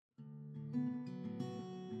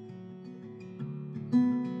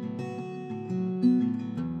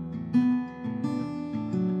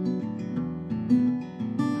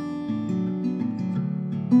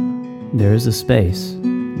There is a space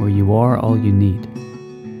where you are all you need,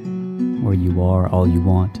 where you are all you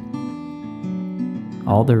want.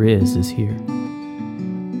 All there is here.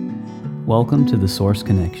 Welcome to the Source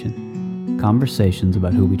Connection, conversations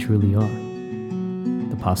about who we truly are,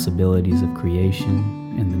 the possibilities of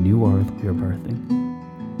creation and the new earth we are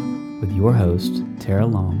birthing, with your hosts, Tara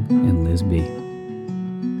Long and Liz B.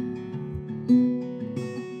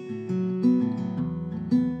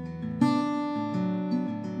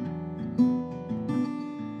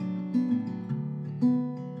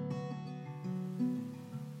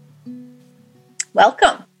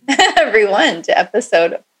 Welcome, everyone, to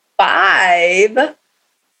episode 5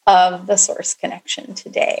 of The Source Connection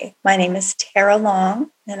today. My name is Tara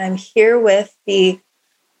Long, and I'm here with the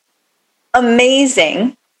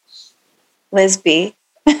amazing Liz B,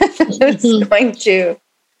 who's going to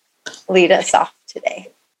lead us off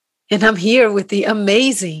today. And I'm here with the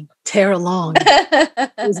amazing Tara Long,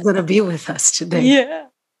 who's going to be with us today. Yeah.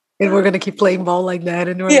 And we're going to keep playing ball like that.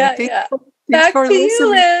 And we're Yeah. Back to you,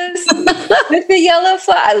 Liz, with the yellow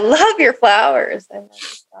flower. I love your flowers.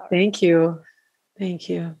 Thank you. Thank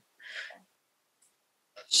you.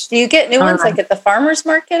 Do you get new ones like at the farmer's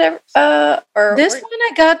market? Or this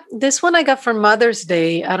one I got for Mother's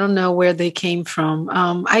Day. I don't know where they came from.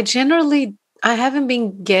 I haven't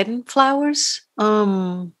been getting flowers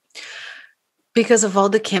because of all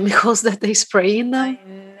the chemicals that they spray in them. I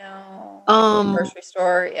know. Grocery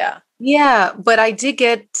store, yeah. Yeah, but I did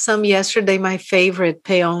get some yesterday, my favorite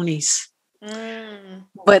peonies.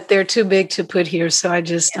 But they're too big to put here, so I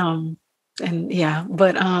just I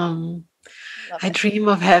dream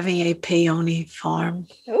of having a peony farm.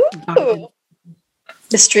 Ooh.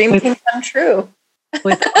 This dream can come true.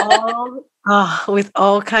 with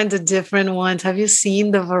all kinds of different ones. Have you seen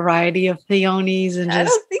the variety of peonies? And I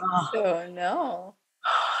don't think so, no.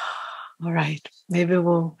 All right. Maybe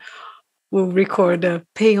we'll record a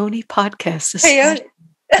peony podcast. Peony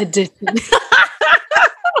edition.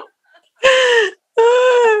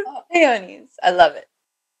 Peonies. I love it.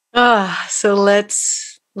 So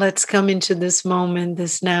let's come into this moment,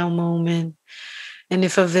 this now moment. And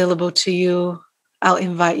if available to you, I'll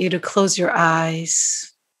invite you to close your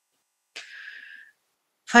eyes.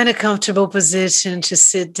 Find a comfortable position to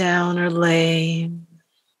sit down or lay.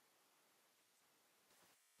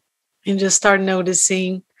 And just start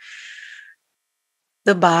noticing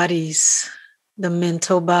the bodies, the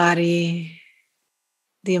mental body,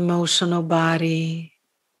 the emotional body,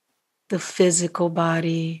 the physical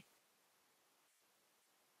body.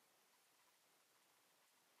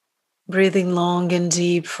 Breathing long and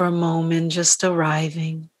deep for a moment, just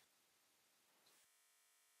arriving.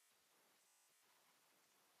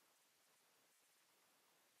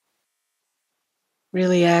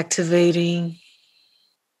 Really activating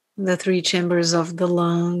the 3 chambers of the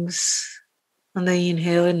lungs on the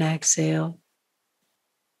inhale and exhale.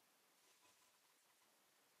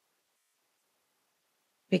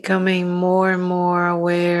 Becoming more and more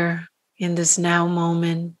aware in this now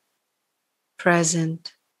moment,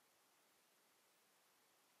 present,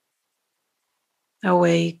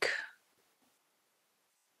 awake,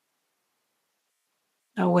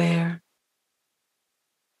 aware.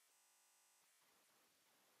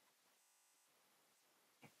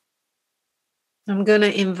 I'm going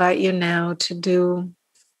to invite you now to do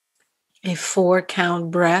a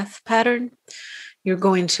 4-count breath pattern. You're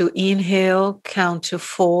going to inhale, count to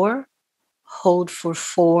 4, hold for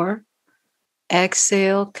 4,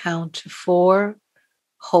 exhale, count to 4,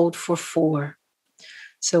 hold for 4.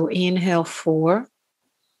 So inhale 4,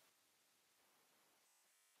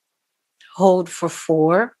 hold for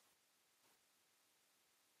 4,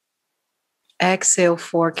 exhale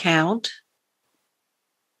 4 count,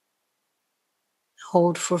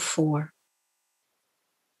 hold for 4.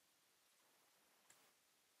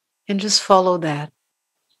 And just follow that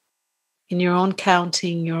in your own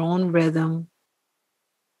counting, your own rhythm.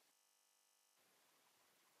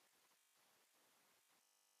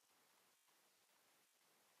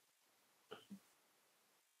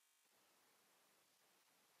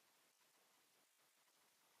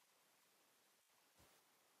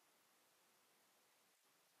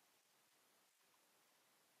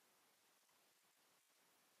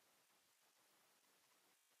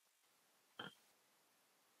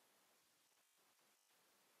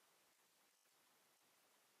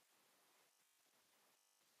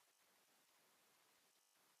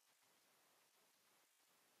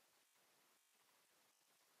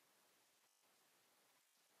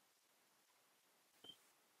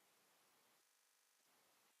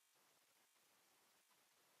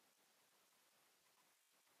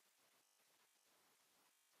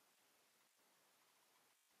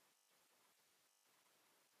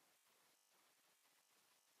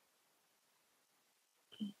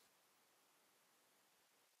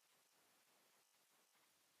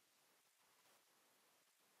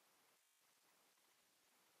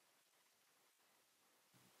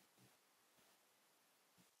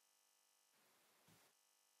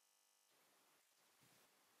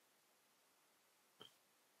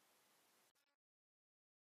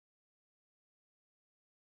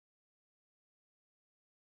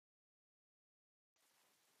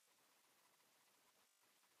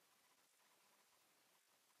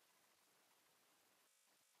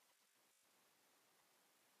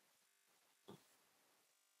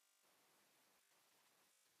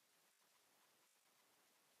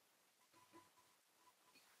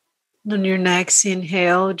 On your next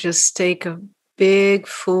inhale, just take a big,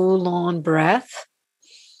 full-on breath.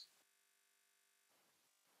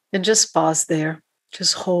 And just pause there.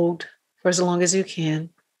 Just hold for as long as you can.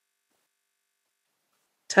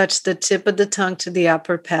 Touch the tip of the tongue to the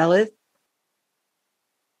upper palate.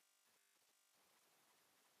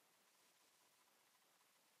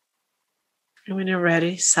 And when you're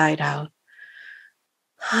ready, sigh out.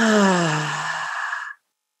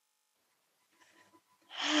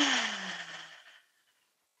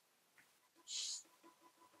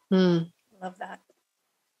 Love that.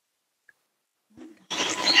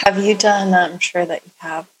 Have you done, I'm sure that you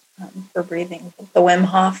have, for breathing, the Wim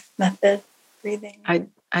Hof method breathing?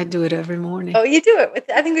 I do it every morning. Oh, you do it.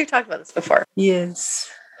 I think we've talked about this before. Yes.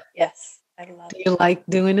 Yes, I love it. Do you like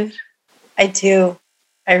doing it? I do.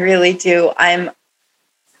 I really do.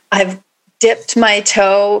 I've dipped my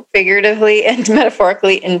toe figuratively and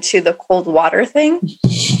metaphorically into the cold water thing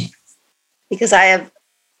because I have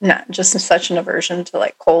not just such an aversion to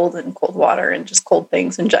like cold and cold water and just cold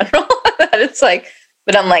things in general that it's like,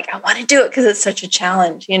 but I'm like, I want to do it because it's such a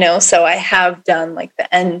challenge, you know? So I have done like at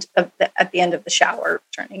the end of the shower,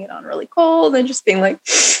 turning it on really cold and just being like,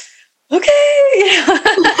 okay.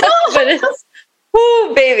 But it's,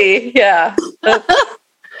 whoo, baby. Yeah.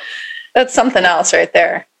 That's something else right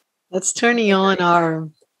there. That's turning on our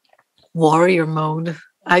warrior mode.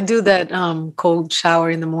 I do that cold shower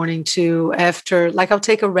in the morning too. After, like, I'll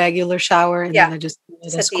take a regular shower and then I just do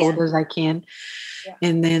it as cold as I can. Yeah.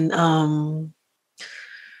 And then,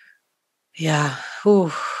 yeah.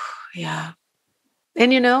 Ooh, yeah.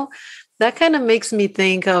 And, you know, that kind of makes me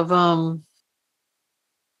think of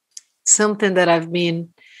something that I've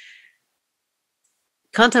been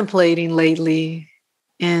contemplating lately.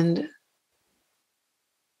 And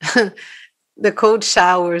the cold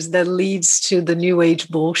showers that leads to the new age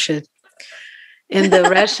bullshit. And the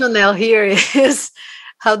rationale here is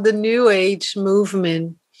how the new age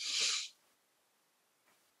movement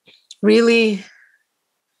really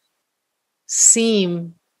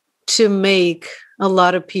seem to make a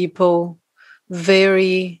lot of people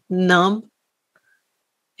very numb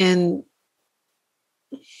and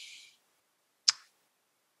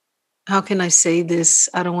how can I say this?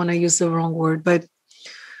 I don't want to use the wrong word, but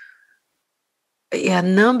yeah,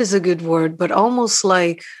 numb is a good word, but almost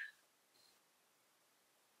like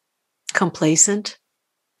complacent.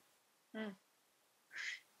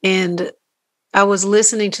 And I was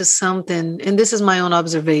listening to something, and this is my own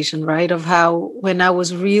observation, right? Of how when I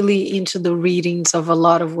was really into the readings of a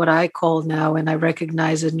lot of what I call now, and I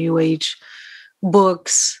recognize the New Age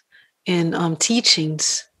books and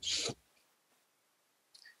teachings,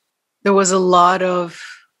 there was a lot of,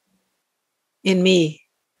 in me,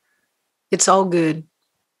 it's all good.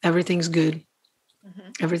 Everything's good.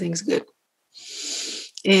 Everything's good.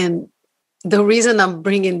 And the reason I'm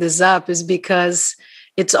bringing this up is because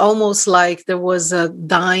it's almost like there was a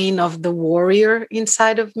dying of the warrior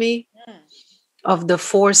inside of me, of the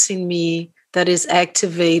force in me that is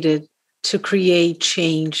activated to create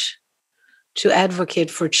change, to advocate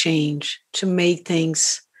for change, to make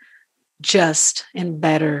things just and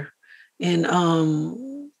better and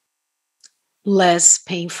less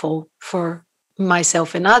painful for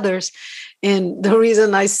myself and others. And the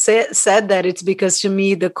reason I said that, it's because to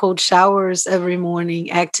me, the cold showers every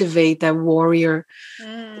morning activate that warrior.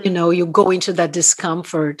 You know, you go into that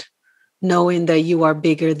discomfort, knowing that you are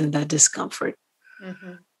bigger than that discomfort.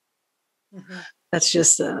 That's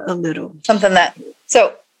just a little. Something that,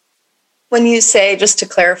 so when you say, just to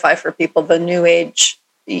clarify for people, the new age,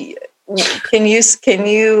 can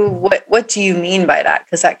you, what do you mean by that?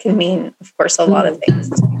 Because that can mean, of course, a lot of things,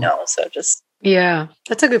 you know, so just. Yeah,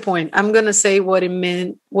 that's a good point. I'm going to say what it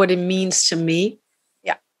means to me.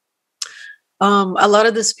 Yeah. A lot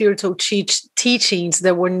of the spiritual teachings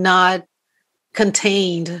that were not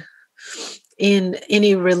contained in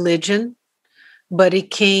any religion, but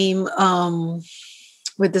it came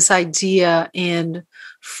with this idea and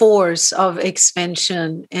force of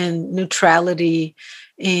expansion and neutrality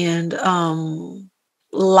and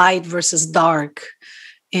light versus dark,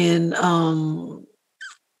 and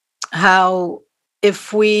how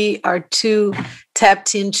if we are too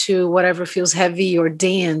tapped into whatever feels heavy or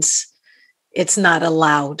dense, it's not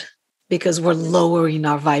allowed because we're lowering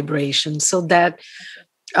our vibration. So that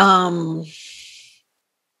I'm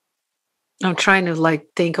trying to like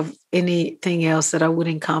think of anything else that I would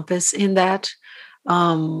encompass in that.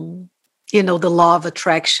 You know, the law of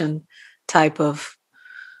attraction type of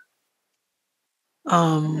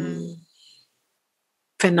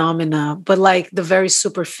phenomena, but like the very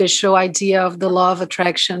superficial idea of the law of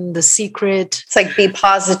attraction, the secret. It's like be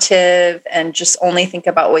positive and just only think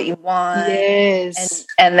about what you want. Yes.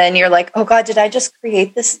 And then you're like, oh God, did I just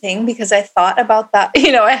create this thing because I thought about that?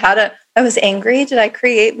 I was angry. Did I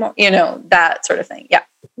create more, that sort of thing. Yeah.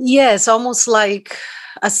 Yes. Almost like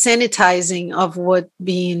a sanitizing of what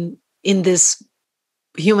being in this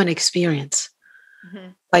human experience. Mm-hmm.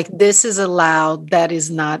 Like this is allowed, that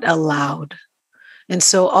is not allowed. And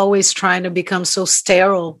so always trying to become so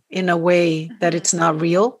sterile in a way mm-hmm. that it's not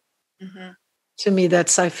real. Mm-hmm. To me,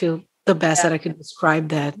 I feel the best that I could describe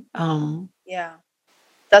that. Yeah.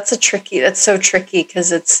 That's so tricky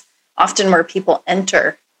because it's often where people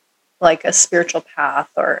enter like a spiritual path,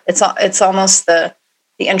 or it's almost the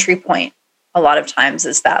entry point a lot of times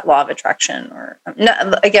is that law of attraction, or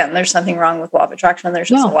again, there's nothing wrong with law of attraction. There's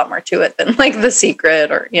just a lot more to it than like The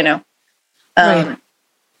Secret or, right.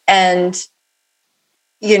 And,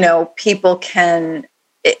 people can,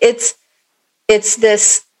 it's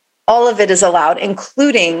this, all of it is allowed,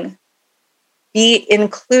 including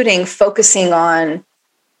focusing on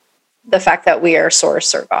the fact that we are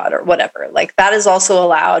source or God or whatever. Like that is also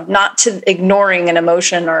allowed, not to ignoring an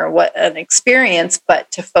emotion or what an experience, but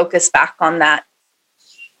to focus back on that.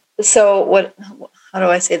 So how do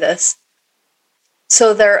I say this?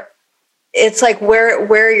 So it's like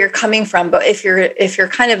where you're coming from. But if you're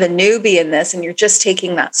kind of a newbie in this and you're just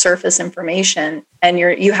taking that surface information and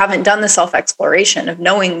you haven't done the self-exploration of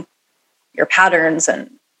knowing your patterns and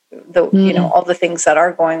all the things that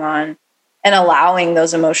are going on, and allowing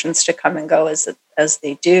those emotions to come and go as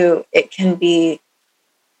they do, it can be,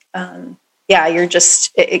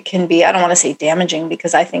 it can be, I don't want to say damaging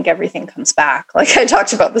because I think everything comes back. Like I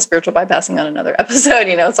talked about the spiritual bypassing on another episode,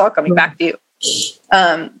 it's all coming back to you.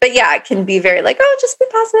 But yeah, it can be very like, oh, just be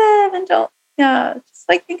positive and just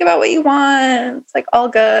like think about what you want. It's like all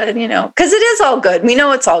good, because it is all good. We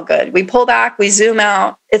know it's all good. We pull back, we zoom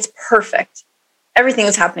out. It's perfect. Everything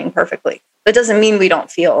is happening perfectly. That doesn't mean we don't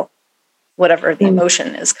feel whatever the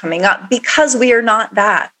emotion is coming up, because we are not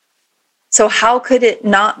that. So how could it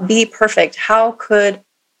not be perfect?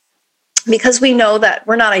 Because we know that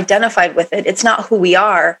we're not identified with it, it's not who we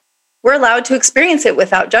are, we're allowed to experience it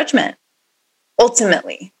without judgment,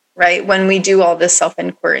 ultimately, right? When we do all this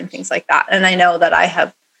self-inquiry and things like that. And I know that I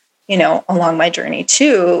have, along my journey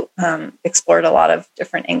too, explored a lot of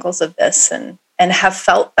different angles of this and have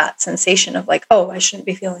felt that sensation of like, oh, I shouldn't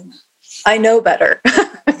be feeling that. I know better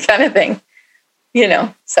kind of thing,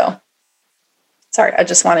 so sorry. I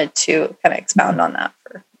just wanted to kind of expound on that.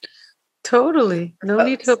 Totally. No folks.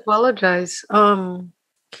 Need to apologize. And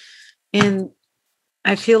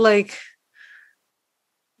I feel like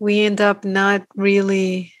we end up not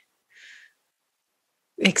really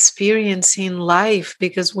experiencing life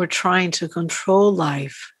because we're trying to control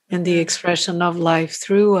life and the expression of life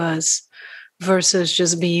through us versus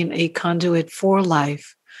just being a conduit for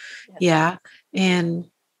life. Yeah. And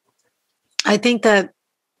I think that,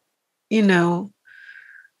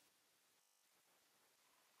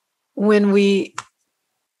 when we,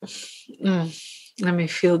 let me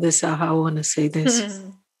feel this out, how I want to say this.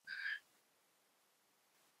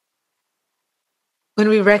 When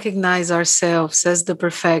we recognize ourselves as the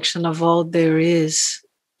perfection of all there is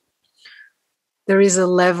a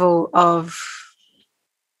level of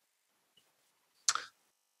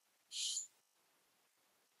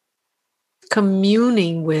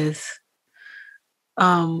communing with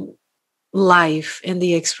life and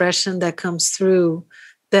the expression that comes through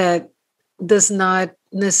that does not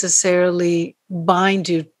necessarily bind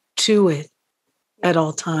you to it at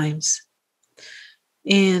all times.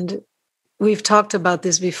 And we've talked about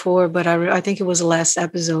this before, but I think it was the last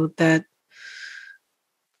episode that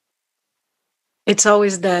it's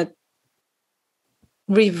always that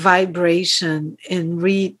revibration and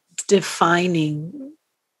redefining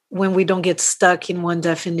when we don't get stuck in one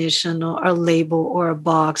definition or a label or a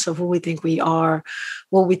box of who we think we are,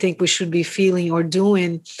 what we think we should be feeling or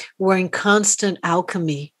doing. We're in constant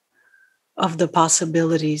alchemy of the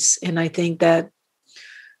possibilities. And I think that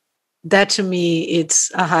to me,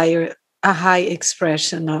 it's a high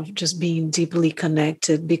expression of just being deeply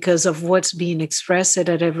connected because of what's being expressed at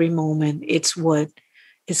every moment. It's what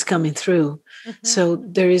is coming through. Mm-hmm. So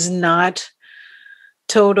there is not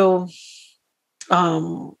total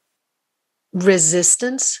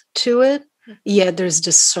resistance to it. Yeah, there's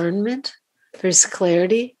discernment, there's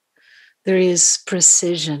clarity, there is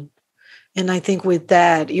precision. And I think with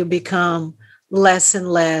that, you become less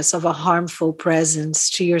and less of a harmful presence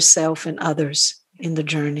to yourself and others in the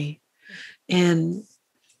journey. And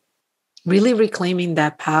really reclaiming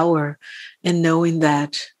that power and knowing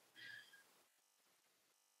that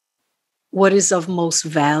what is of most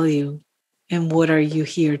value and what are you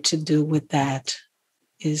here to do with that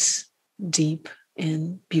is deep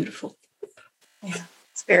and beautiful. Yeah,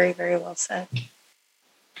 it's very, very well said.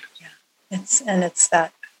 Yeah, it's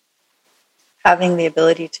that having the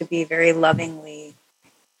ability to be very lovingly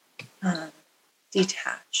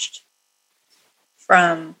detached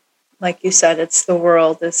from, like you said, it's the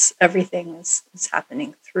world, everything is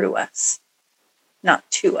happening through us, not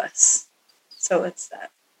to us. So it's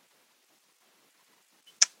that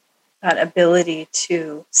ability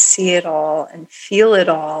to see it all and feel it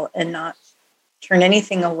all and not turn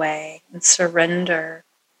anything away and surrender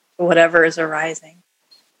to whatever is arising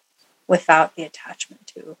without the attachment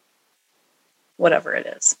to whatever it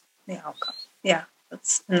is, the outcome. Yeah,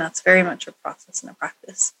 that's very much a process and a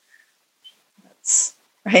practice. That's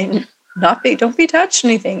right. Don't be touched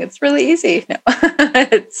anything. It's really easy. No.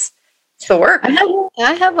 it's the work.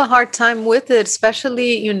 I have a hard time with it,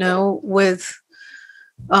 especially, with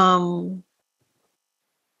the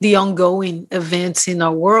ongoing events in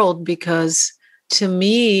our world, because to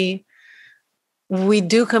me, we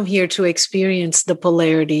do come here to experience the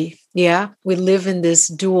polarity. Yeah, we live in this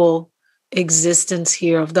dual existence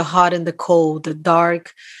here of the hot and the cold, the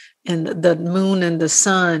dark and the moon and the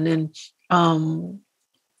sun, and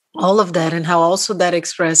all of that, and how also that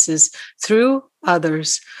expresses through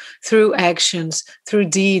others, through actions, through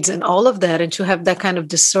deeds, and all of that, and to have that kind of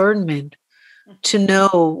discernment to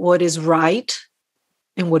know what is right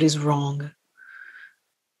and what is wrong.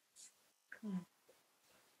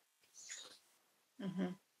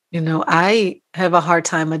 Mm-hmm. I have a hard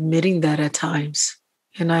time admitting that at times.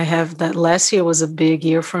 And I have that last year was a big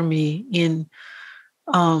year for me in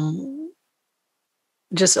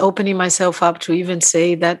just opening myself up to even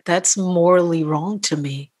say that that's morally wrong to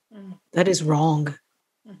me. Mm-hmm. That is wrong.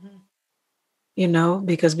 Mm-hmm.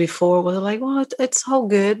 Because before was like, well, it's all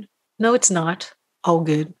good. No, it's not all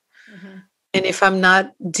good. Mm-hmm. And if I'm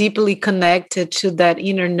not deeply connected to that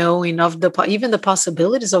inner knowing of even the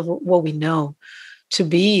possibilities of what we know to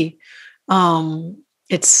be,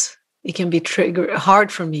 it can be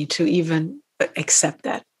hard for me to even accept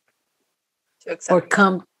that.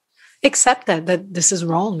 Accept that this is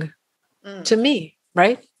wrong to me,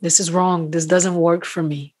 right? This is wrong. This doesn't work for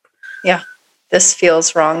me. Yeah. This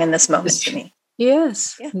feels wrong in this moment to me.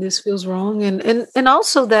 Yes. Yeah. This feels wrong. And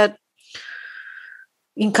also that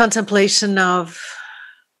in contemplation of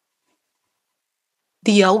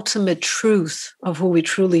the ultimate truth of who we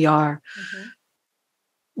truly are,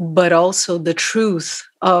 but also the truth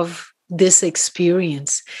of this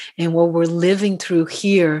experience and what we're living through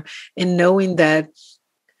here, and knowing that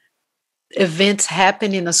events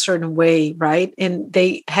happen in a certain way, right? And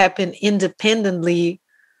they happen independently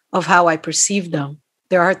of how I perceive them.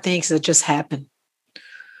 There are things that just happen.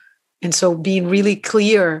 And so being really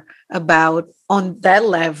clear about on that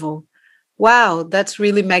level, wow, that's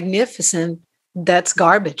really magnificent. That's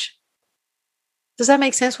garbage. Does that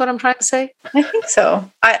make sense what I'm trying to say? I think so.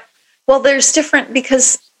 There's different,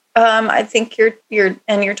 because I think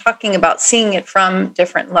you're talking about seeing it from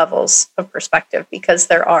different levels of perspective, because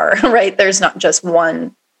there are, right? There's not just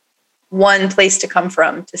one place to come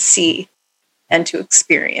from to see and to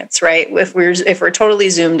experience, right? If we're totally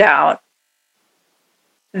zoomed out,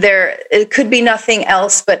 it could be nothing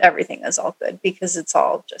else, but everything is all good, because it's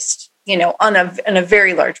all just, on a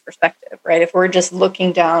very large perspective, right? If we're just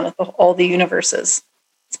looking down at all the universes,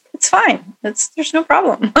 it's fine. There's no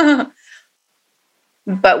problem.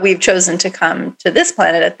 But we've chosen to come to this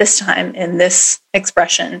planet at this time in this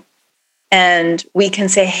expression, and we can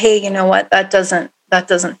say, hey, you know what? That doesn't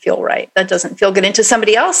feel right. That doesn't feel good. And to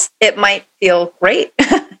somebody else, it might feel great,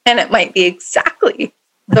 and it might be exactly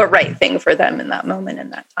the right thing for them in that moment,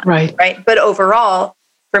 in that time. Right. But overall,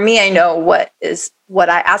 for me, I know what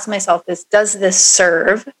I ask myself is, does this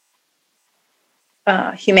serve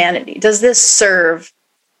humanity? Does this serve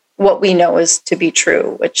what we know is to be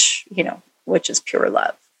true, which is pure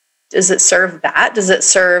love? Does it serve that? Does it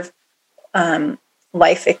serve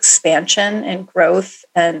life expansion and growth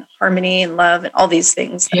and harmony and love and all these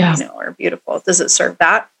things that are beautiful? Does it serve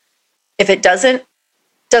that? If it doesn't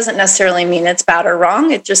necessarily mean it's bad or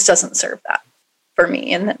wrong. It just doesn't serve that for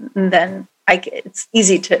me. And then it's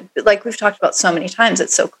easy to, like we've talked about so many times,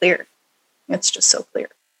 it's so clear. It's just so clear.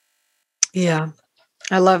 Yeah.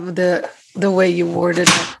 I love the way you worded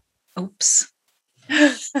it. Oops.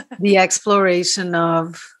 The exploration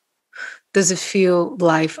of, does it feel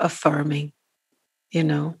life affirming,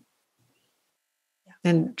 And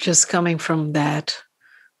just coming from that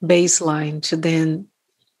baseline to then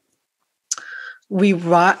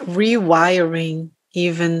rewiring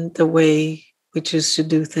even the way we choose to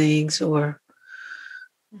do things, or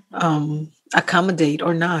accommodate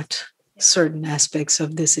or not certain aspects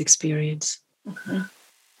of this experience. Mm-hmm.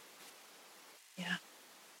 Yeah.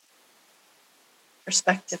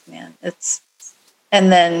 Perspective, man.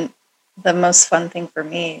 And then the most fun thing for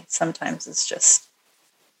me sometimes is just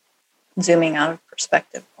zooming out of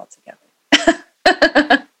perspective altogether.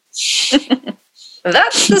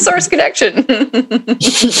 That's the source connection.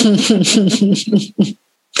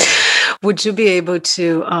 Would you be able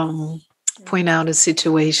to point out a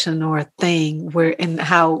situation or a thing where and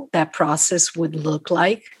how that process would look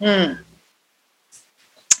like?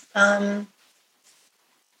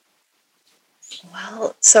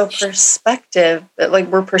 Well, so perspective, like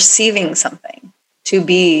we're perceiving something to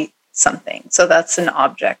be something. So that's an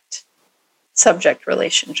object-subject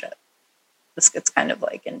relationship. This gets kind of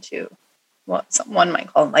like into what someone might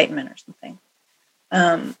call enlightenment or something.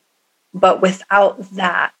 But without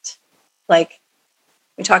that, like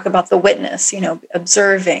we talk about the witness,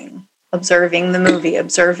 observing the movie,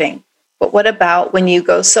 observing. But what about when you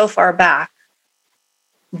go so far back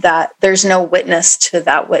that there's no witness to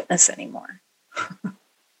that witness anymore?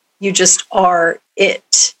 You just are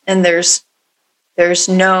it, and there's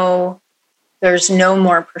no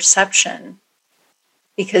more perception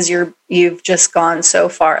because you've just gone so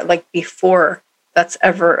far, like before that's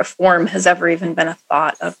ever a form has ever even been a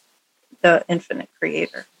thought of the infinite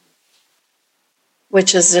creator,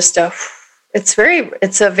 which is just it's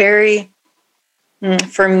a very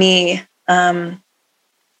for me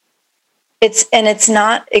it's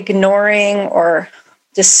not ignoring or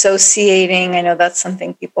dissociating. I know that's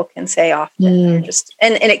something people can say often. You're just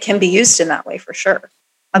and it can be used in that way for sure.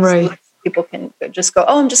 Absolutely. Right. People can just go,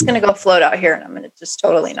 I'm just going to go float out here and I'm going to just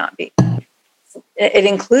totally not be. It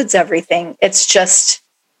includes everything. It's just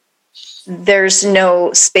there's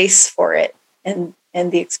no space for it in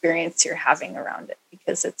the experience you're having around it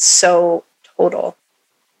because it's so total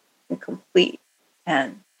and complete,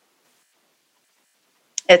 and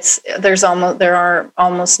there are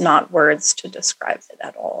almost not words to describe it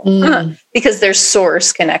at all because there's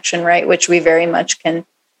source connection, right, which we very much can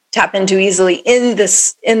tap into easily in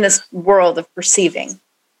this world of perceiving,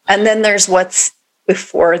 and then there's what's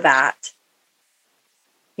before that,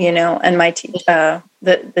 and my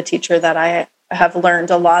the teacher that I have learned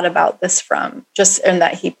a lot about this from, just and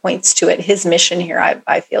that he points to it. His mission here,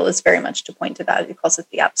 I feel, is very much to point to that. He calls it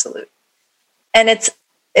the absolute, and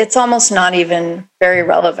it's almost not even very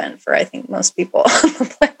relevant for, I think, most people on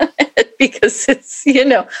the planet because it's,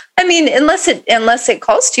 unless it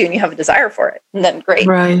calls to you and you have a desire for it, and then great.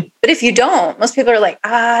 Right. But if you don't, most people are like,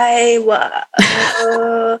 you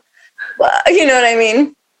know what I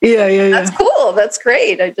mean? Yeah. That's cool. That's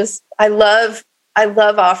great. I love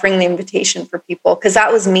offering the invitation for people, because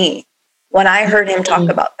that was me. When I heard him talk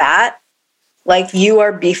about that, like you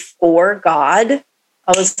are before God,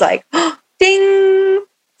 I was like, oh, ding.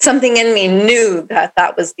 Something in me knew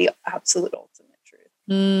that was the absolute ultimate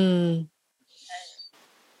truth.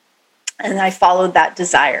 And I followed that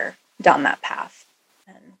desire down that path.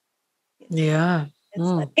 And it's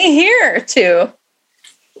led me here to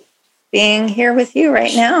being here with you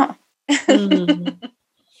right now.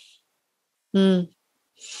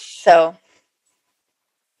 So.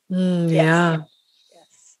 Yeah.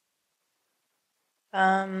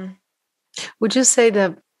 Yes. Would you say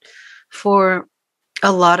that for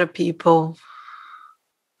a lot of people,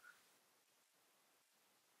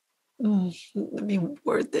 let me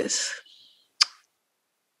word this.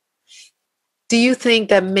 Do you think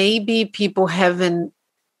that maybe people haven't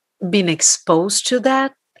been exposed to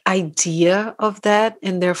that idea of that,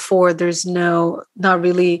 and therefore there's not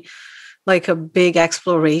really like a big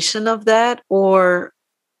exploration of that? Or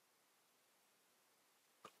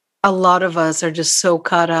a lot of us are just so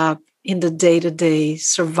caught up in the day-to-day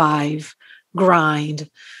survive, grind,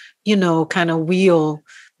 kind of wheel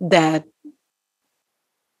that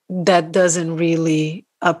doesn't really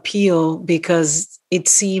appeal, because it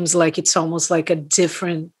seems like it's almost like a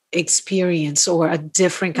different experience or a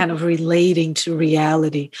different kind of relating to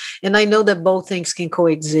reality. And I know that both things can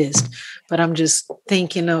coexist, but I'm just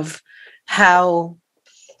thinking of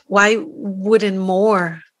why wouldn't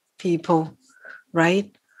more people,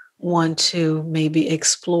 right, want to maybe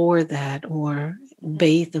explore that or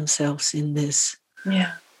bathe themselves in this?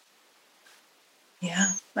 Yeah,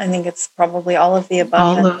 I think it's probably all of the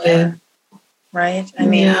above. All of it. Right? I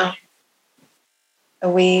mean,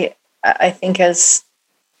 I think as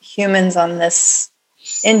humans on this,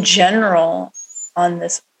 in general, on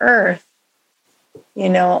this earth,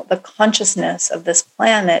 the consciousness of this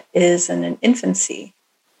planet is in an infancy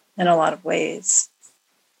in a lot of ways.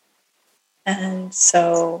 And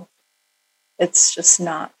so it's just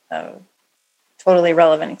not a totally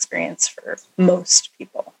relevant experience for most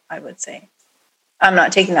people, I would say. I'm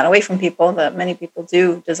not taking that away from people, that many people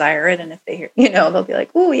do desire it. And if they hear, they'll be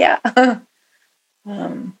like, oh, yeah.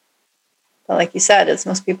 But like you said, it's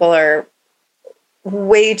most people are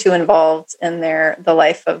way too involved in the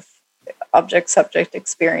life of object, subject,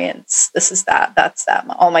 experience. This is that, that's that.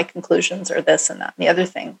 All my conclusions are this and that and the other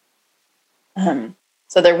thing.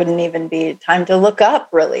 So there wouldn't even be time to look up,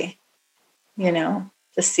 really, to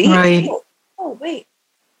see. Right. Oh, wait.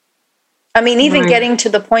 I mean, even getting to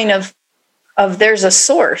the point of there's a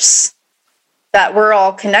source that we're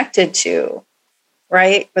all connected to,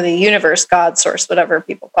 right? Or the universe, God, source, whatever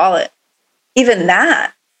people call it. Even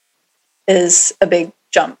that is a big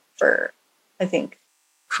jump for, I think,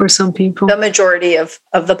 for some people, the majority of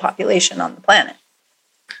the population on the planet.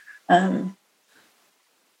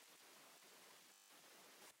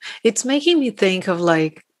 It's making me think of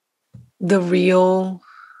like the real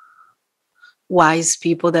wise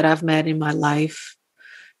people that I've met in my life.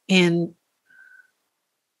 And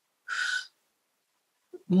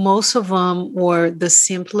most of them were the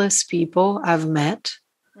simplest people I've met.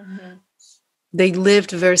 Mm-hmm. They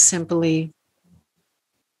lived very simply.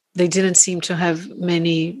 They didn't seem to have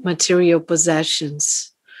many material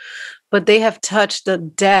possessions, but they have touched the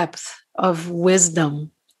depth of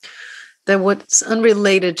wisdom that was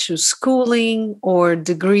unrelated to schooling or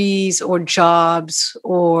degrees or jobs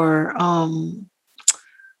or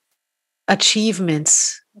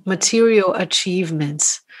achievements, material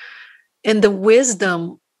achievements. And the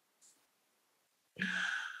wisdom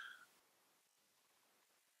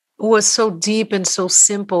was so deep and so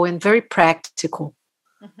simple and very practical.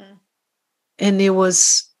 Mm-hmm. And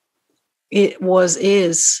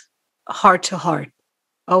is heart to heart,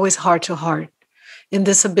 always heart to heart. And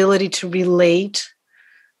this ability to relate,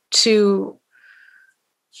 to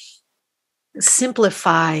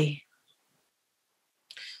simplify,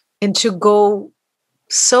 and to go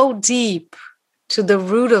so deep to the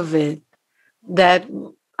root of it that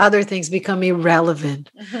other things become irrelevant.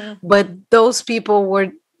 Mm-hmm. But those people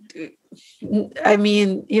were, I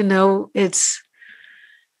mean, it's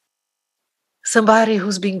somebody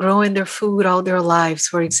who's been growing their food all their lives,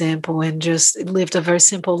 for example, and just lived a very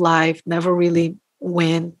simple life, never really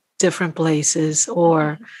went different places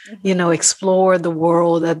or, explore the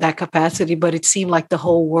world at that capacity, but it seemed like the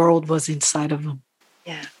whole world was inside of them.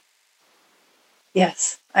 Yeah.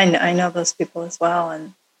 Yes, I know those people as well.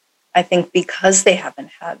 And I think because they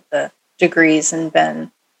haven't had the degrees and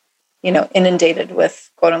been, inundated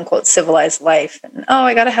with quote unquote civilized life and,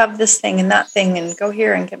 I got to have this thing and that thing and go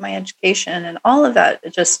here and get my education and all of that,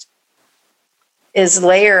 it just is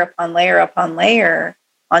layer upon layer upon layer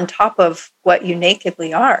on top of what you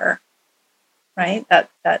nakedly are, right? That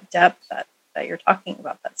depth that you're talking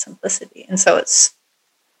about, that simplicity. And so it's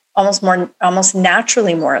almost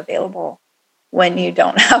naturally more available when you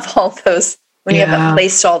don't have all those, when you haven't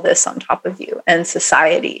placed all this on top of you and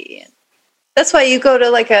society. And that's why you go to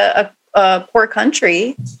like a poor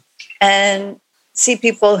country and see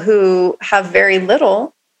people who have very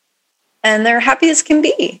little and they're happy as can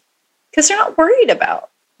be because they're not worried about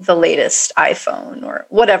the latest iPhone or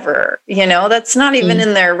whatever, that's not even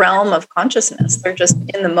in their realm of consciousness. They're just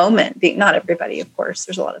in the moment. Not everybody, of course,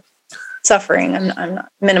 there's a lot of suffering. I'm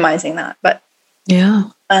not minimizing that, but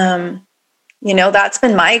that's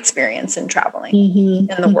been my experience in traveling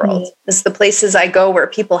in the world. Is the places I go where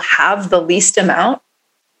people have the least amount,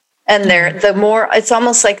 and the more, it's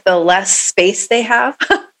almost like the less space they have.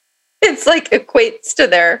 It's like equates to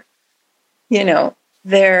their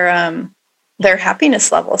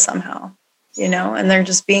happiness level somehow, and they're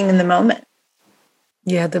just being in the moment.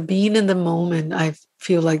 Yeah, the being in the moment, I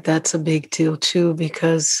feel like that's a big deal too,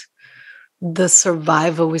 because the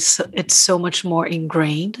survival it's so much more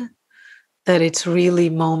ingrained that it's really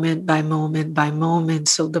moment by moment by moment.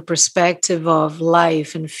 So the perspective of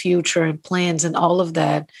life and future and plans and all of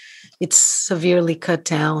that, it's severely cut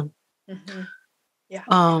down. Mm-hmm. Yeah.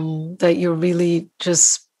 That you're really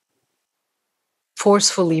just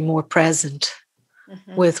forcefully more present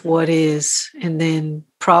with what is, and then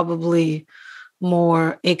probably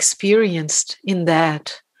more experienced in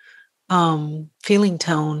that feeling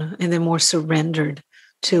tone, and then more surrendered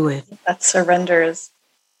to it. That surrender is,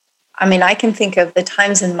 I can think of the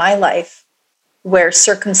times in my life where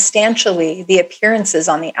circumstantially the appearances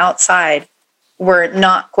on the outside were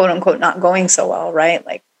not, quote unquote, not going so well, right?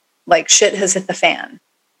 Like shit has hit the fan.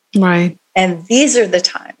 Right. And these are the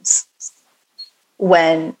times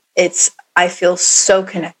when I feel so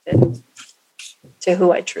connected to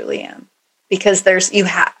who I truly am, because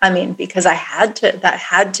because I had to, that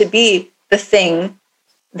had to be the thing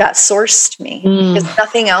that sourced me, because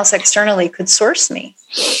nothing else externally could source me.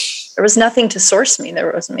 There was nothing to source me.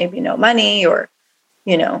 There was maybe no money, or,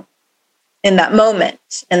 you know, in that moment,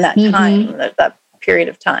 in that time, that period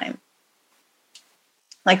of time.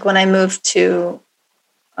 Like when I moved to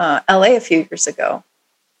LA a few years ago,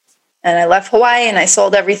 and I left Hawaii and I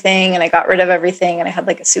sold everything and I got rid of everything, and I had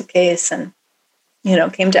like a suitcase and, you know,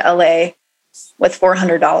 came to LA with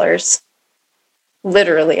 $400.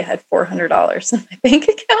 Literally, I had $400 in my bank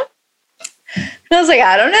account. And I was like,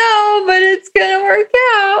 I don't know, but it's going to work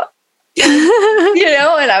out. You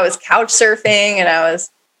know, and I was couch surfing and I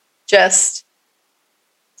was just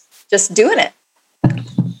doing it.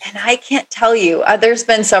 And I can't tell you, there's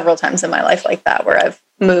been several times in my life like that where I've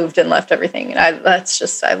moved and left everything. And I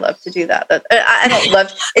love to do that. I don't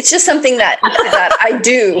love, it's just something that I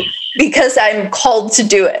do because I'm called to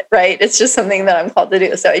do it, right? It's just something that I'm called to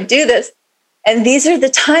do. So I do this. And these are the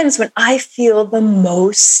times when I feel the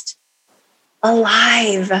most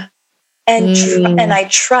alive and I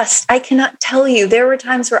trust. I cannot tell you. There were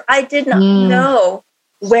times where I did not know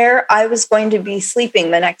where I was going to be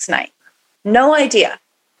sleeping the next night. No idea.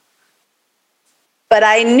 But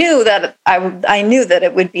I knew that I knew that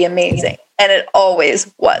it would be amazing, and it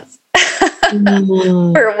always was.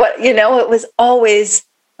 For what, you know, it was always,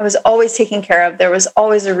 I was always taken care of. There was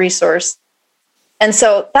always a resource, and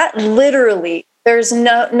so that literally, there's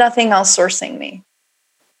nothing else sourcing me.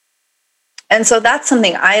 And so that's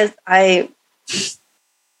something I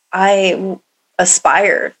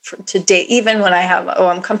aspire to date, even when I have,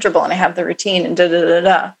 I'm comfortable and I have the routine and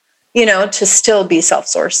you know, to still be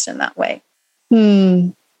self-sourced in that way.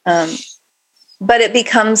 But it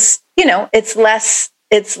becomes, you know, it's less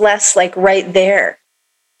like right there.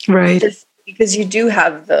 Right. Just because you do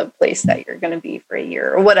have the place that you're going to be for a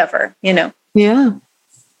year or whatever, you know? Yeah.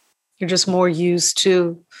 You're just more used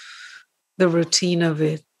to the routine of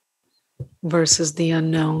it versus the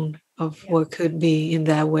unknown of what could be in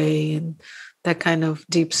that way, and that kind of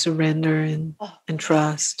deep surrender and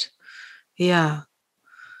trust. Yeah.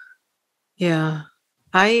 Yeah.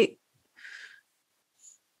 I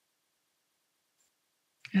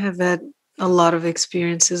have had a lot of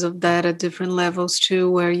experiences of that at different levels too,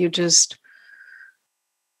 where you just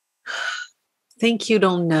think you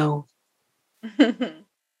don't know.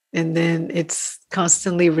 And then it's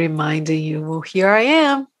constantly reminding you, well, here I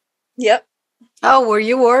am. Yep. Oh, were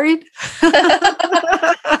you worried?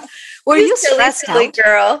 Were you stressed silly out?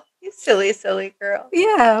 Girl. You silly girl.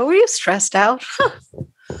 Yeah. Were you stressed out?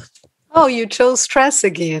 Oh, you chose stress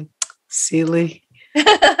again. Silly.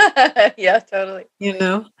 Yeah, totally. You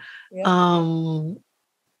know? Yeah.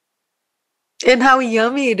 And how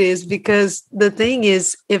yummy it is, because the thing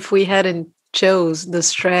is, if we hadn't chose the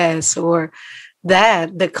stress or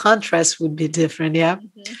that, the contrast would be different. Yeah.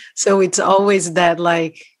 So it's always that,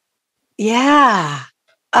 like, yeah.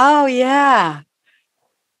 Oh, yeah.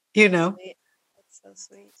 You know? That's so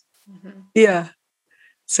sweet. Yeah.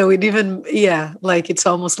 So it even, like it's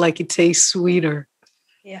almost like it tastes sweeter.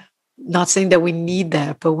 Yeah. Not saying that we need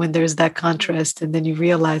that, but when there's that contrast and then you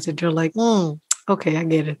realize it, you're like, okay, I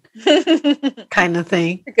get it. Kind of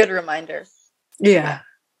thing. A good reminder. Yeah.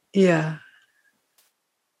 Yeah.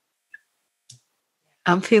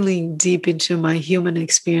 I'm feeling deep into my human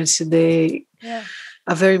experience today. Yeah.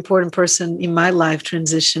 A very important person in my life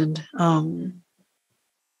transitioned.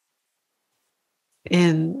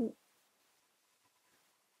 And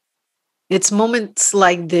it's moments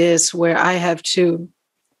like this where I have to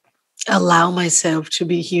allow myself to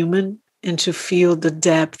be human and to feel the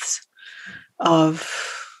depth of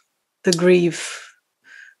the grief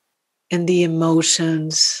and the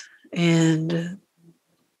emotions and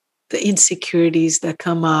the insecurities that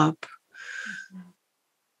come up.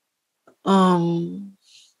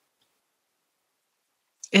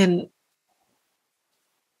 And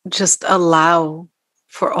just allow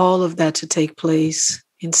for all of that to take place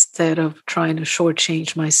instead of trying to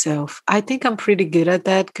shortchange myself. I think I'm pretty good at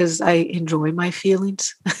that because I enjoy my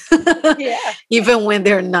feelings. Yeah. Even when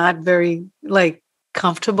they're not very like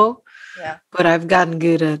comfortable. Yeah. But I've gotten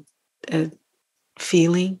good at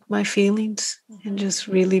feeling my feelings and just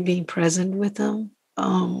really being present with them.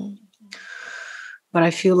 But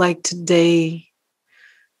I feel like today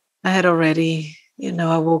I had already,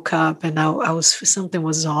 I woke up and I was, something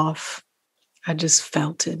was off. I just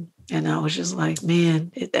felt it. And I was just like,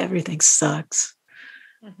 man, everything sucks.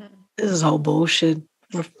 This is all bullshit.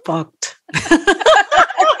 We're fucked.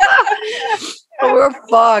 We're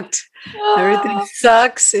fucked. Everything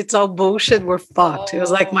sucks. It's all bullshit. We're fucked. It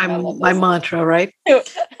was like my mantra, right?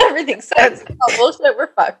 Everything sucks. It's all bullshit.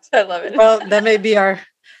 We're fucked. I love it. Well, that may be our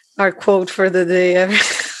quote for the day.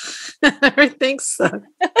 Everything sucks.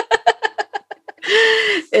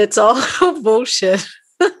 It's all bullshit.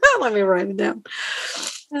 Let me write it down.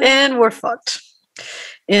 And we're fucked.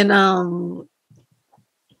 And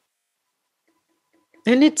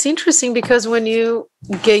it's interesting because when you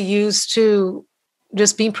get used to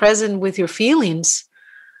just being present with your feelings,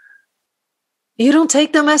 you don't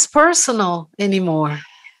take them as personal anymore.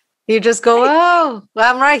 You just go, oh,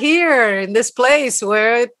 I'm right here in this place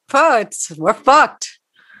where we're fucked.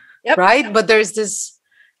 Yep. Right? But there's this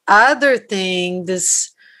other thing,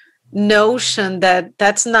 this notion that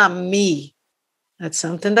that's not me. That's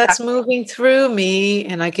something that's moving through me,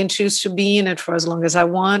 and I can choose to be in it for as long as I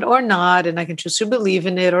want or not. And I can choose to believe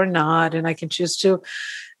in it or not. And I can choose to,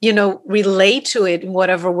 relate to it in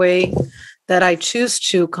whatever way that I choose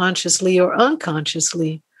to, consciously or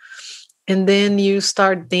unconsciously. And then you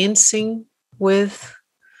start dancing with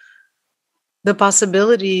the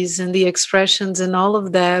possibilities and the expressions and all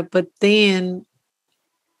of that. But then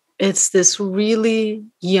it's this really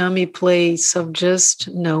yummy place of just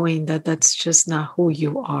knowing that that's just not who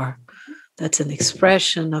you are. That's an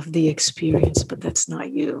expression of the experience, but that's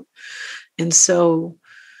not you. And so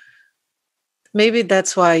maybe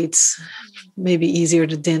that's why it's maybe easier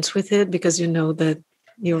to dance with it, because you know that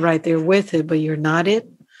you're right there with it, but you're not it.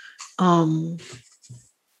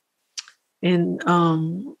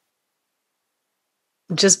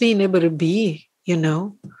 Just being able to be,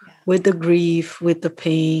 with the grief, with the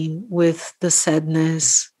pain, with the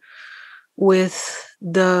sadness, with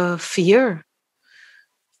the fear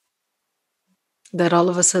that all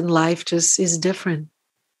of a sudden life just is different,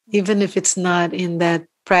 even if it's not in that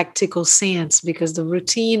practical sense, because the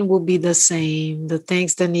routine will be the same, the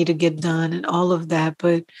things that need to get done and all of that.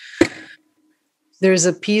 But there's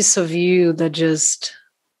a piece of you that just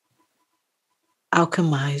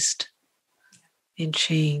alchemized and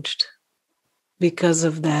changed because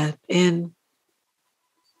of that. And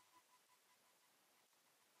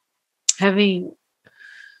having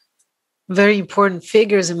very important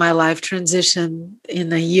figures in my life transition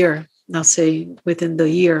in a year, I'll say within the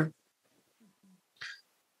year,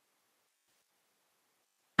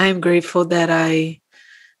 I'm grateful that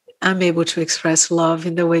I'm able to express love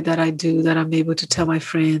in the way that I do, that I'm able to tell my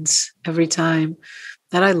friends every time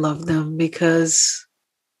that I love them, because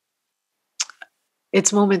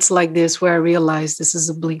it's moments like this where I realize this is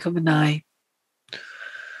a blink of an eye.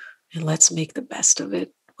 And let's make the best of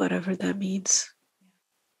it, whatever that means.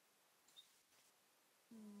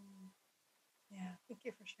 Yeah, thank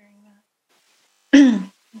you for sharing that.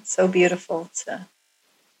 It's so beautiful to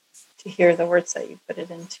hear the words that you put it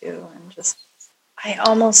into. And just, I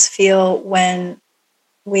almost feel when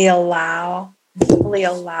we fully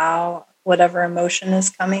allow whatever emotion is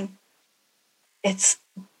coming, it's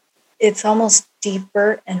almost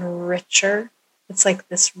deeper and richer. It's like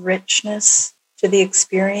this richness to the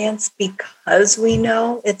experience because we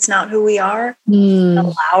know it's not who we are.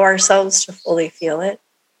 Allow ourselves to fully feel it.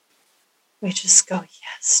 We just go,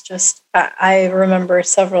 yes. I remember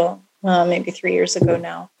maybe 3 years ago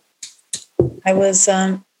now, I was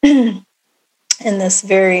in this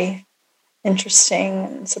very interesting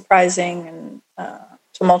and surprising and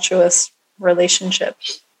tumultuous relationship.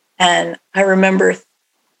 And I remember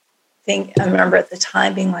at the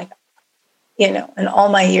time being like, in all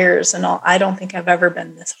my years and all, I don't think I've ever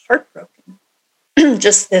been this heartbroken.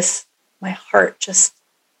 My heart just,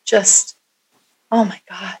 oh my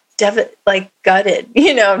God, gutted,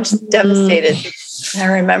 I'm just devastated. And I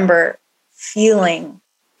remember feeling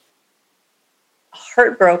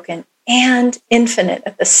heartbroken and infinite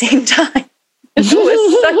at the same time. It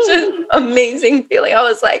was such an amazing feeling. I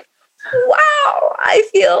was like, wow, I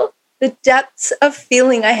feel the depths of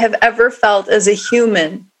feeling I have ever felt as a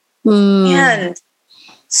human. And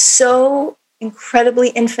so incredibly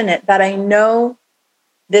infinite that I know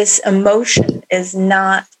this emotion is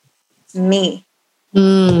not me.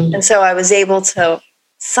 And so I was able to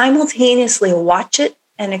simultaneously watch it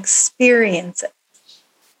and experience it.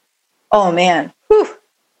 Oh man. Whew.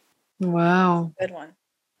 Wow. Good one.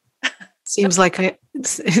 Seems like it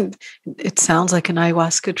sounds like an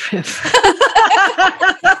ayahuasca trip.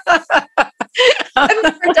 I've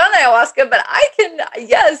never done ayahuasca, but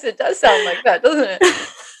yes, it does sound like that, doesn't it?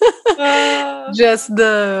 Just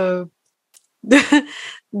the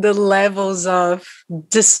levels of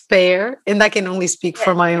despair, and I can only speak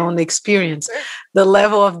for my own experience. Sure. The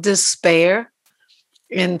level of despair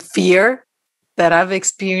and fear that I've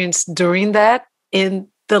experienced during that, and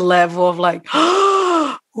the level of like,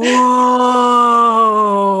 whoa,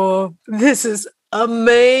 this is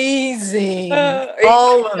amazing.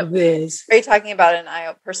 All of this. Are you talking about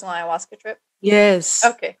personal ayahuasca trip? Yes.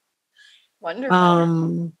 Okay.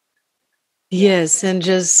 Wonderful. Yes, and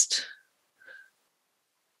just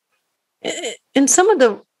in some of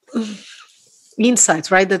the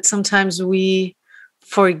insights, right? That sometimes we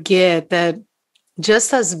forget that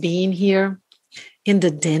just as being here in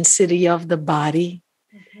the density of the body,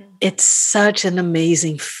 it's such an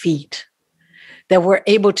amazing feat that we're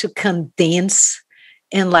able to condense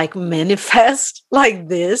and like manifest like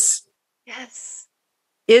this. Yes.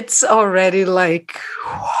 It's already like,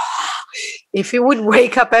 if you would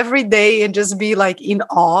wake up every day and just be like in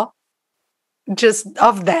awe just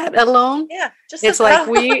of that alone. Yeah. Just It's like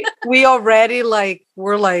we already like,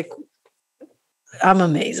 we're like, I'm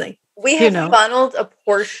amazing. We have funneled a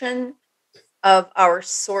portion of our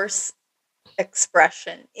source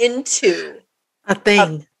expression into a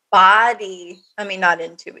thing. Body. I mean, not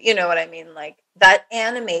into, you know what I mean? Like that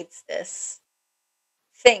animates this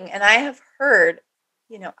thing. And I have heard,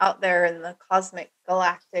 out there in the cosmic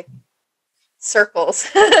galactic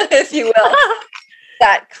circles, if you will,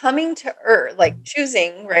 that coming to Earth, like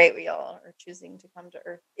choosing, right? We all are choosing to come to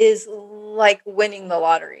Earth, is like winning the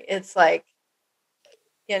lottery. It's like,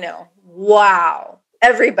 wow,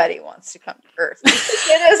 everybody wants to come to Earth.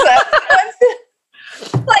 It is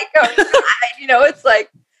like a ride, it's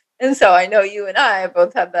like, and so I know you and I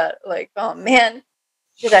both have that, like, oh man,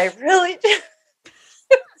 did I really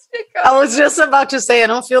I was just about to say, I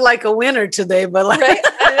don't feel like a winner today, but like, right?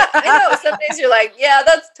 I know. Some days you're like, yeah,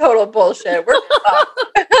 that's total bullshit. We're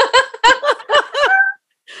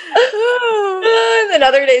and then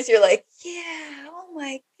other days you're like, yeah, oh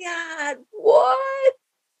my God, what?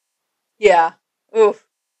 Yeah. Oof.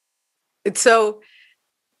 So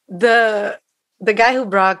the guy who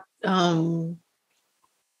brought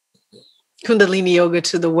Kundalini yoga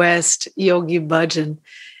to the West, Yogi Bhajan,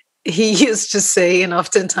 he used to say, and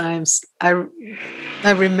oftentimes I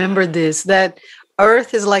remember this, that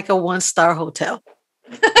Earth is like a 1-star hotel.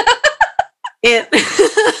 And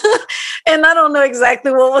and I don't know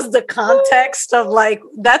exactly what was the context of, like,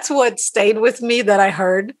 that's what stayed with me that I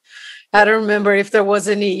heard. I don't remember if there was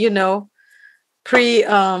any,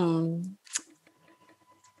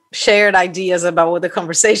 shared ideas about what the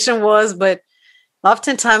conversation was, but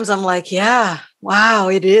oftentimes I'm like, yeah, wow,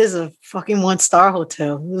 it is a fucking 1-star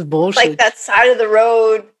hotel. It was bullshit. Like that side of the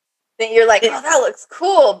road that you're like, oh, that looks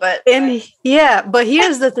cool. But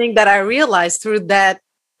here's the thing that I realized through that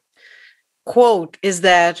quote is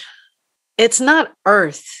that it's not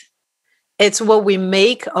Earth. It's what we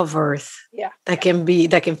make of Earth that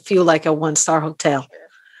can feel like a 1-star hotel. Sure.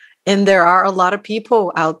 And there are a lot of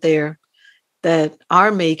people out there that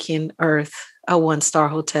are making Earth a 1-star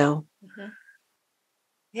hotel. Mm-hmm.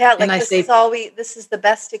 Yeah, like this is the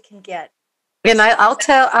best it can get. And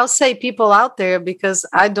I'll say people out there, because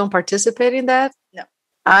I don't participate in that. No.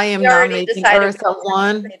 I am not making Earth a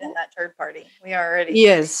one. In that third party. We already.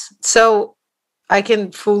 Yes. So I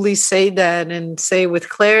can fully say that and say with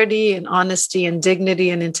clarity and honesty and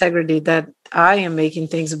dignity and integrity that I am making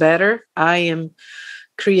things better. I am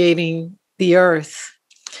creating the Earth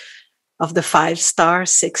of the 5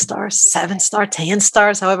 stars, 6 stars, 7 stars, 10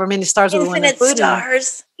 stars, however many stars we want to put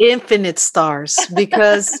stars. Infinite stars,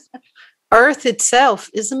 because Earth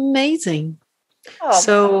itself is amazing.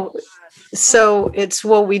 Oh, so it's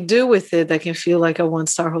what we do with it that can feel like a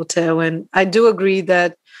 1-star hotel. And I do agree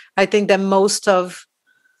that I think that most of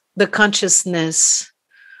the consciousness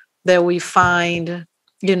that we find,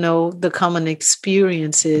 the common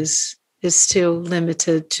experiences is still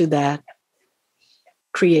limited to that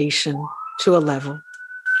creation to a level.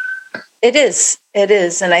 It is.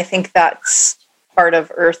 And I think that's part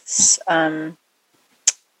of Earth's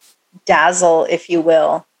dazzle, if you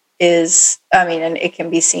will, and it can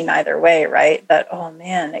be seen either way, right? That, oh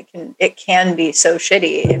man, it can be so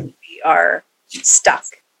shitty if we are stuck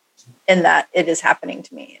in that it is happening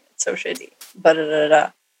to me and it's so shitty.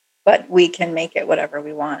 But we can make it whatever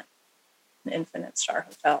we want. An infinite star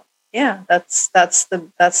hotel. Yeah, that's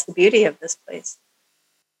the beauty of this place.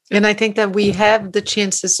 And I think that we have the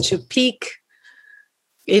chances to peek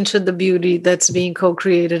into the beauty that's being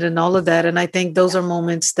co-created and all of that. And I think those are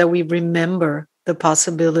moments that we remember the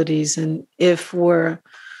possibilities. And if we're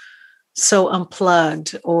so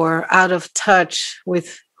unplugged or out of touch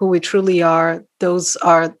with who we truly are, those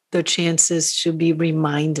are the chances to be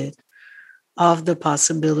reminded of the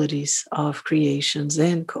possibilities of creations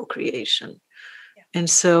and co-creation. Yeah. And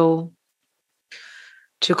so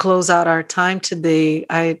to close out our time today,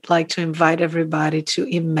 I'd like to invite everybody to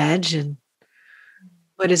imagine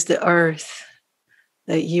what is the Earth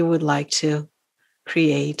that you would like to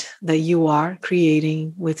create, that you are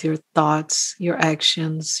creating with your thoughts, your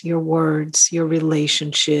actions, your words, your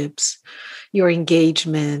relationships, your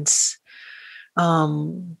engagements,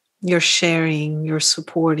 you're sharing, you're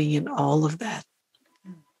supporting, and all of that.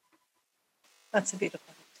 That's a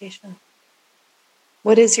beautiful meditation.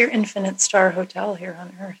 What is your infinite star hotel here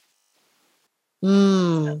on Earth?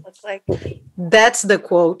 What does that look like? That's the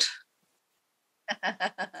quote.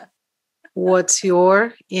 What's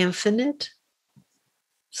your infinite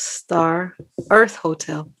star Earth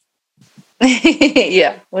hotel?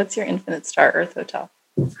 Yeah. What's your infinite star Earth hotel?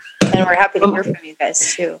 And we're happy to hear from you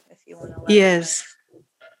guys too, if you want to. Yes.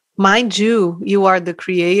 Mind you, you are the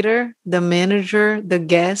creator, the manager, the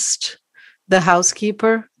guest, the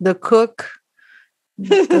housekeeper, the cook,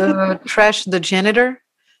 the trash, the janitor,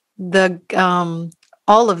 the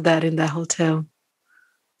all of that in that hotel.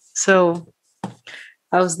 So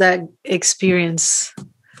how's that experience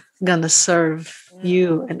gonna serve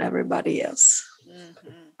you and everybody else?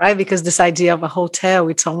 Right? Because this idea of a hotel,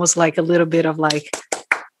 it's almost like a little bit of like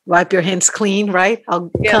wipe your hands clean, right?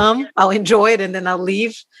 I'll come, I'll enjoy it, and then I'll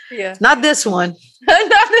leave. Yeah. Not this one.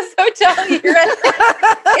 Not this hotel you're at.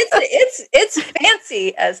 It's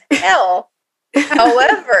fancy as hell.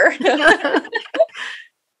 However,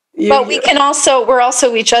 but we're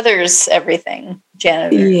also each other's everything,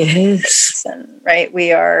 janitors. Yes. And right,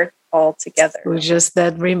 we are all together. So just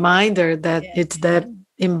that reminder that it's that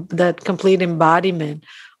complete embodiment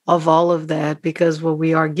of all of that, because what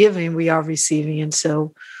we are giving, we are receiving. And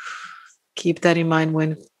so keep that in mind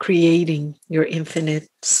when creating your infinite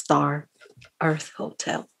star Earth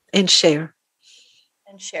hotel, and share.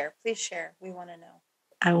 And share. Please share. We want to know.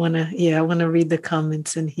 I want to read the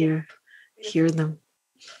comments and hear them.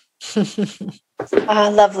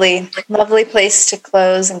 Lovely place to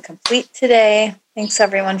close and complete today. Thanks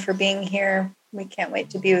everyone for being here. We can't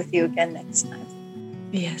wait to be with you again next time.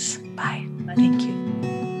 Yes. Bye. Thank you.